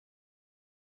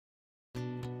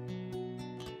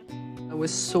I was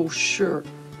so sure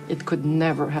it could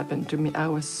never happen to me. I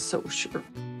was so sure.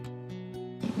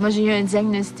 Moi, j'ai eu un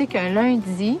diagnostic un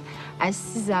lundi à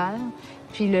 6 heures,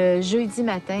 puis le jeudi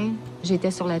matin,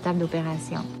 j'étais sur la table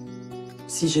d'opération.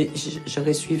 Si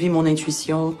j'aurais suivi mon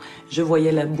intuition, je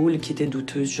voyais la boule qui était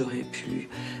douteuse, j'aurais pu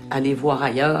aller voir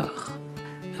ailleurs.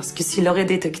 Parce que s'il l'aurait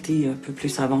détecté un peu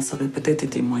plus avant, ça aurait peut-être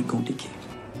été moins compliqué.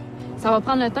 Ça va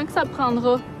prendre le temps que ça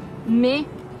prendra, mais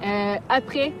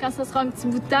après, quand ça sera un petit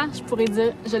bout de temps, je pourrais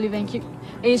dire « je l'ai vaincu »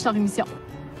 et je suis en rémission.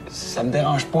 Ça me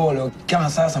dérange pas, là. Le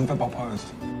cancer, ça me fait pas peur.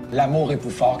 L'amour est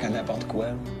plus fort que n'importe quoi.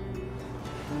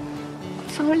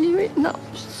 Sans lui, non,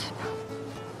 je sais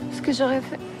pas ce que j'aurais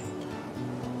fait.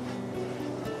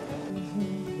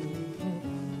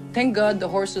 Thank God the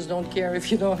horses don't care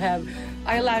if you don't have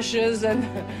eyelashes and...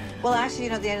 Well, actually, you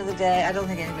know, at the end of the day, I don't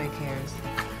think anybody cares.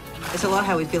 It's a lot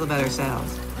how we feel about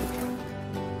ourselves.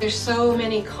 There's so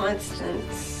many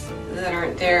constants that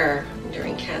aren't there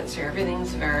during cancer.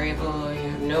 Everything's variable. You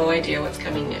have no idea what's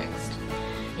coming next.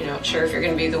 You're not sure if you're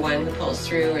going to be the one who pulls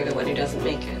through or the one who doesn't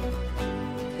make it.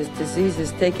 This disease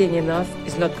is taking enough.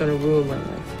 It's not going to ruin my life.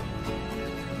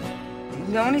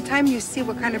 The only time you see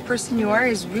what kind of person you are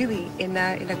is really in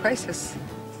a crisis.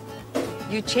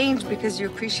 You change because you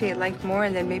appreciate life more,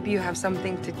 and then maybe you have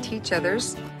something to teach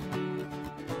others.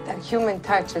 That human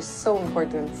touch is so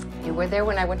important. You were there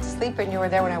when I went to sleep, and you were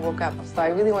there when I woke up. So I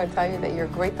really want to tell you that you're a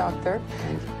great doctor.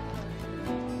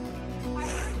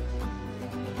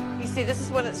 You see, this is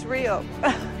when it's real.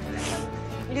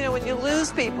 You know, when you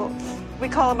lose people, we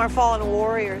call them our fallen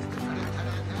warriors.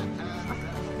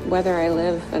 Whether I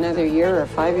live another year or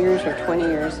 5 years or 20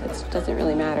 years, it doesn't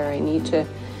really matter. I need to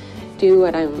do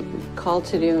what I'm called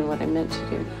to do and what I'm meant to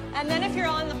do. And then if you're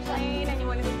on the plane and you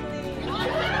want to sleep.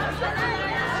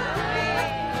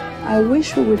 I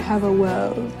wish we would have a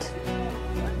world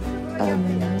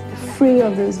free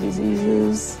of those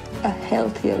diseases, a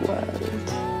healthier world.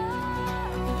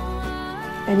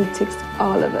 And it takes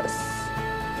all of us.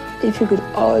 If we could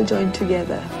all join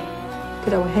together,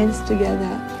 put our hands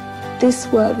together, this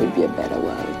world would be a better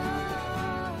world.